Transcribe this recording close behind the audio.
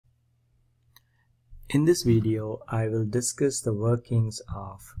In this video, I will discuss the workings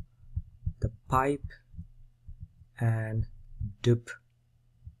of the pipe and dup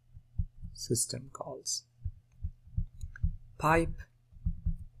system calls. Pipe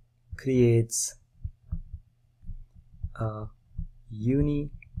creates a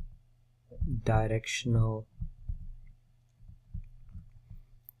unidirectional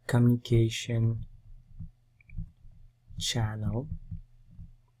communication channel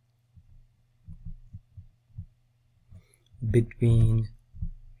between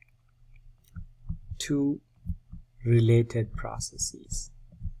two related processes.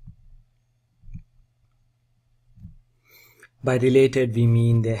 By related, we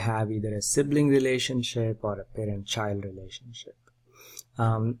mean they have either a sibling relationship or a parent-child relationship.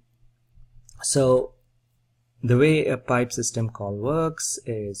 So the way a pipe system call works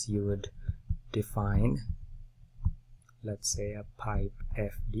is you would define, let's say, a pipe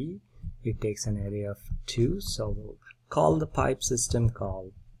FD. It takes an array of 2, so we'll call the pipe system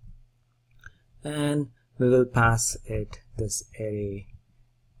call and we will pass it this array,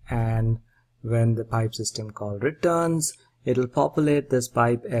 and when the pipe system call returns, it will populate this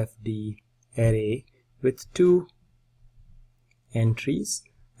pipe FD array with 2 entries,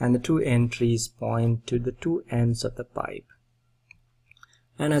 and the 2 entries point to the 2 ends of the pipe.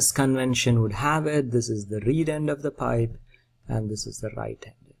 And as convention would have it, this is the read end of the pipe and this is the write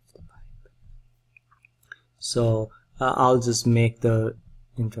end of the pipe. So I'll just make the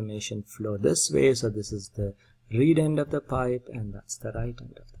information flow this way. So this is the read end of the pipe and that's the write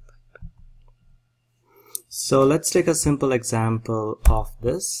end of the pipe. So let's take a simple example of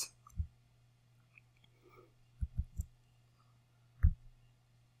this.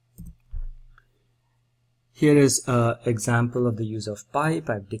 Here is an example of the use of pipe.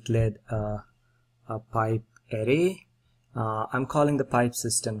 I've declared a pipe array. I'm calling the pipe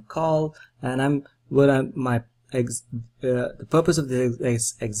system call, and the purpose of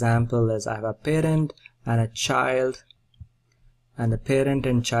this example is I have a parent and a child, and the parent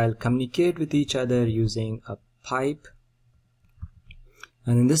and child communicate with each other using a pipe.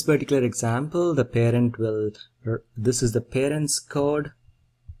 And in this particular example, the parent will, this is the parent's code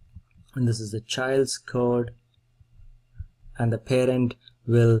and this is the child's code, and the parent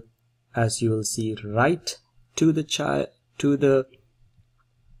will, as you will see, write to the child, to the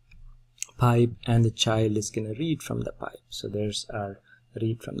pipe, and the child is going to read from the pipe. So there's our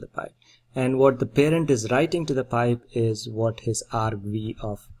read from the pipe, and what the parent is writing to the pipe is what his argv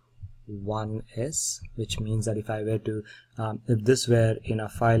of 1 is, which means that if I were to if this were in a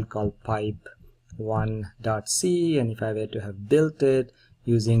file called pipe1.c, and if I were to have built it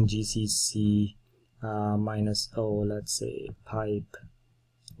using gcc -o, let's say pipe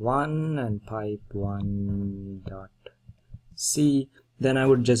 1 and pipe1.c, then I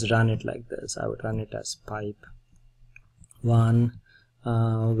would just run it like this. I would run it as pipe 1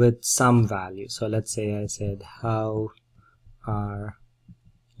 with some value. So let's say I said, how are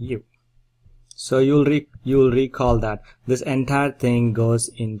you? So you'll recall that this entire thing goes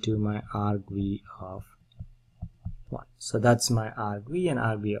into my argv of 1. So that's my argv, and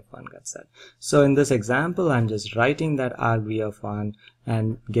argv of 1 got set. So in this example, I'm just writing that argv of 1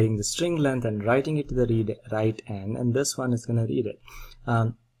 and getting the string length and writing it to the right end, and this one is going to read it.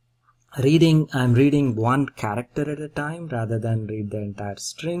 I'm reading one character at a time rather than read the entire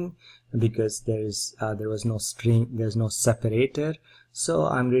string, because there was no string, there's no separator. So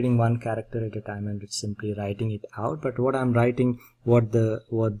I'm reading one character at a time and it's simply writing it out. But what I'm writing, what the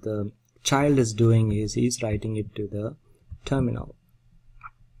child is doing is he's writing it to the terminal.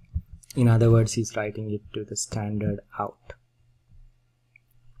 In other words, he's writing it to the standard out.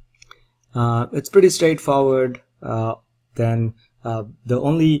 It's pretty straightforward. Then the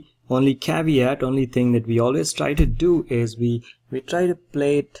only caveat, only thing that we always try to do is we try to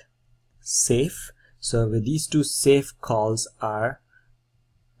play it safe. So with these two safe calls are,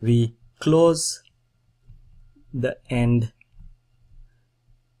 we close the end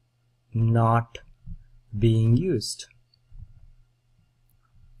not being used.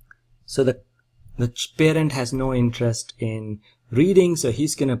 So the parent has no interest in reading, so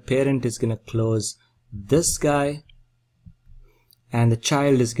parent is gonna close this guy, and the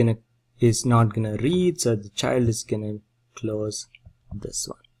child is not gonna read, so the child is gonna close this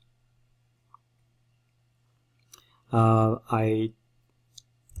one. I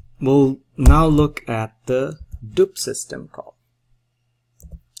will now look at the dup system call.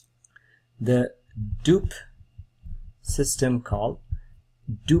 The dup system call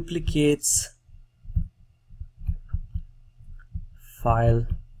duplicates file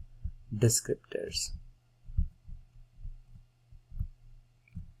descriptors,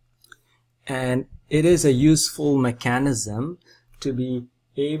 and it is a useful mechanism to be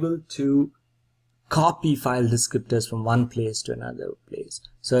able to copy file descriptors from one place to another place.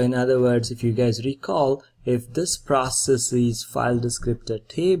 So in other words, if you guys recall, if this process's file descriptor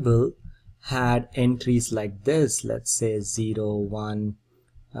table had entries like this, let's say 0, 1,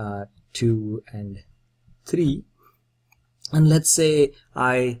 2 and 3, and let's say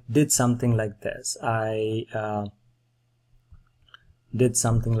I did something like this. I did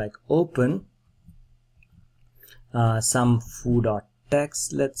something like open some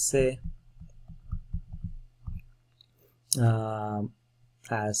foo.text, let's say,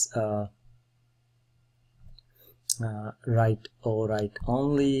 as a write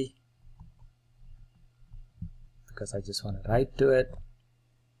only, because I just want to write to it.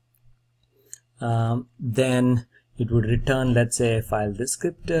 Then it would return, let's say, a file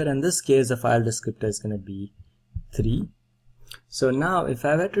descriptor. In this case, the file descriptor is going to be 3. So now if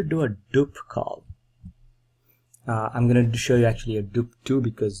I were to do a dup call, I'm going to show you actually a dup2,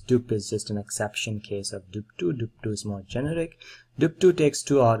 because dup is just an exception case of dup2. Dup2 is more generic. Dup2 takes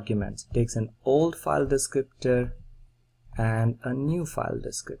 2 arguments. It takes an old file descriptor and a new file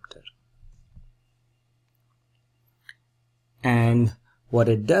descriptor. And what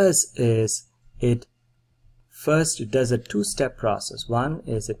it does is it first does a 2-step process. One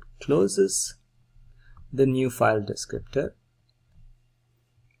is it closes the new file descriptor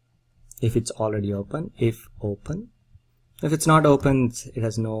if it's already open, if open. If it's not open, it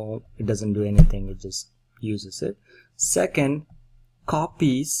doesn't do anything, it just uses it. Second,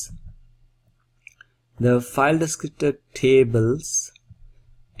 copies the file descriptor table's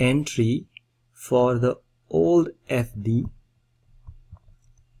entry for the old FD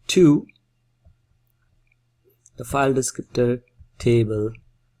to the file descriptor table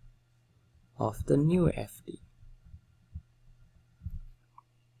of the new FD.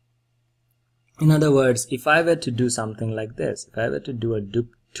 In other words, if I were to do something like this, if I were to do a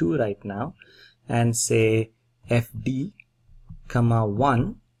dup2 right now and say FD,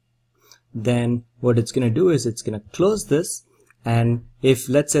 1, then what it's going to do is it's going to close this, and if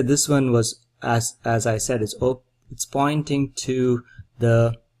let's say this one was, as I said, it's pointing to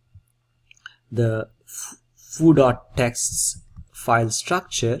the foo.text's file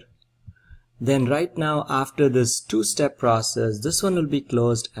structure, then right now after this 2-step process, this one will be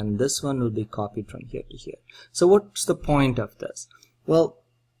closed and this one will be copied from here to here. So what's the point of this? Well,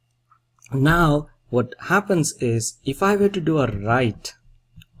 now what happens is if I were to do a write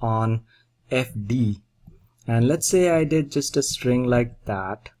on FD, and let's say I did just a string like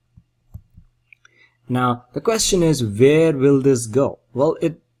that, now the question is, where will this go? Well,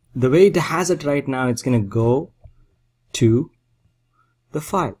 the way it has it right now, it's going to go to the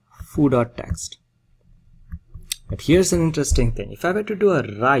file foo.text. But here's an interesting thing. If I were to do a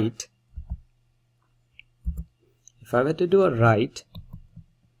write,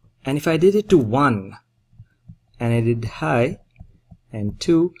 and if I did it to 1 and I did hi and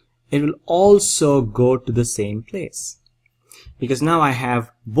 2, it will also go to the same place, because now I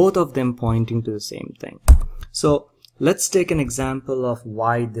have both of them pointing to the same thing. So let's take an example of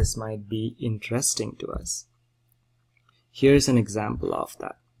why this might be interesting to us. Here's an example of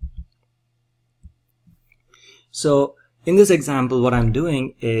that. So in this example, what I'm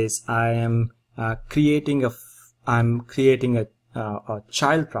doing is I am creating a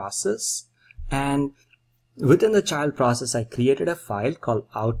child process, and within the child process I created a file called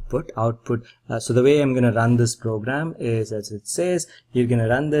output. So the way I'm going to run this program is, as it says, you're going to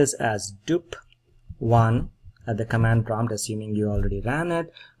run this as dup1 at the command prompt, assuming you already ran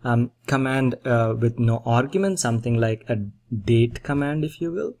it, command with no argument, something like a date command, if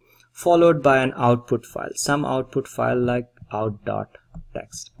you will, followed by an output file, some output file like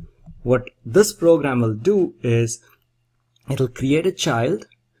out.text. What this program will do is it'll create a child,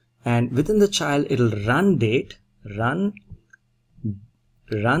 and within the child it'll run date, run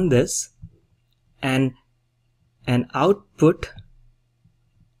this, and output,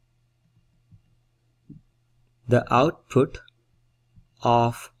 the output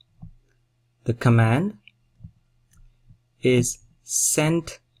of the command is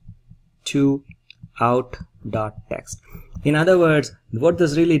sent to out.text. In other words, what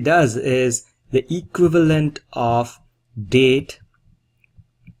this really does is the equivalent of date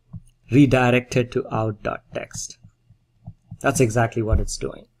redirected to out.text. That's exactly what it's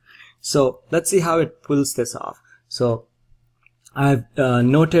doing. So let's see how it pulls this off. So I've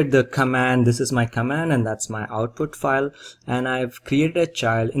noted the command, this is my command and that's my output file, and I've created a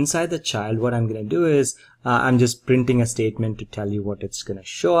child. Inside the child, what I'm going to do is I'm just printing a statement to tell you what it's going to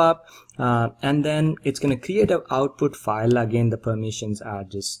show up, and then it's going to create an output file. Again, the permissions are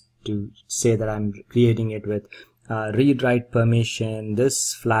just to say that I'm creating it with read write permission.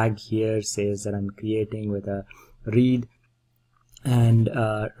 This flag here says that I'm creating with a read and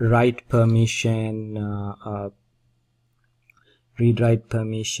write permission, read write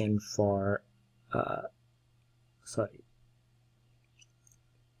permission for sorry,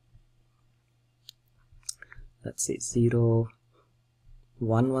 let's see, 0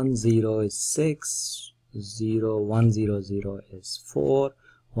 1 1 0 is 6, 0 1 0 0 is 4,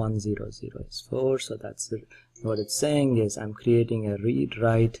 1 0 0 is 4. So that's it. What it's saying is I'm creating a read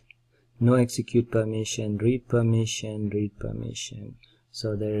write, no execute permission, read permission, read permission.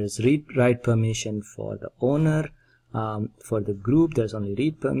 So there is read write permission for the owner. For the group there's only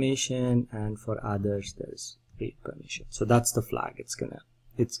read permission, and for others there's read permission. So that's the flag it's gonna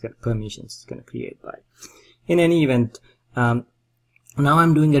permissions it's gonna create by. In any event, now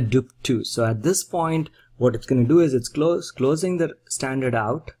I'm doing a dup2. So at this point what it's going to do is it's closing the standard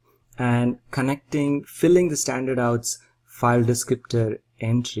out and filling the standard out's file descriptor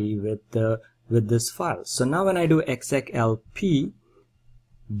entry with this file. So now when I do exec lp,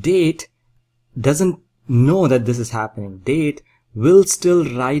 date doesn't know that this is happening. Date will still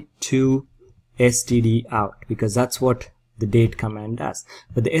write to std out because that's what the date command does.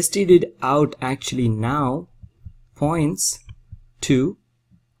 But the std out actually now points to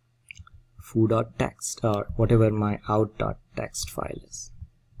foo.txt or whatever my out.txt file is.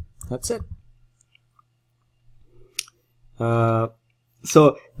 That's it.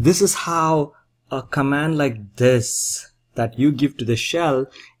 So this is how a command like this that you give to the shell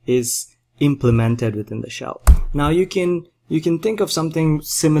is implemented within the shell. Now you can think of something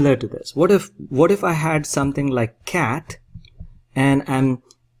similar to this. What if I had something like cat and I'm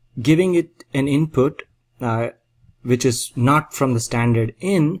giving it an input which is not from the standard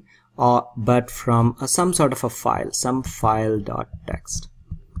in, but from some sort of a file, some file.txt.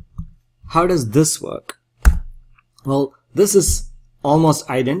 How does this work? Well, this is almost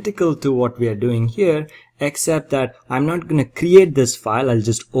identical to what we are doing here, except that I'm not going to create this file. I'll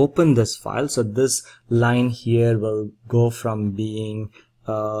just open this file. So this line here will go from being,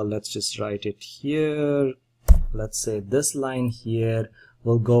 let's just write it here. Let's say this line here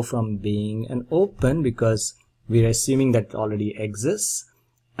will go from being an open because we're assuming that it already exists,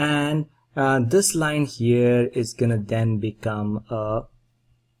 and this line here is gonna then become a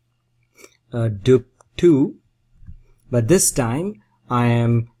dup2, but this time I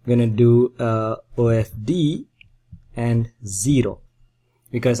am gonna do OFD and 0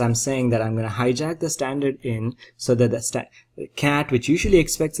 because I'm saying that I'm gonna hijack the standard in so that the cat, which usually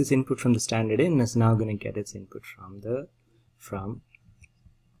expects its input from the standard in, is now gonna get its input from the file.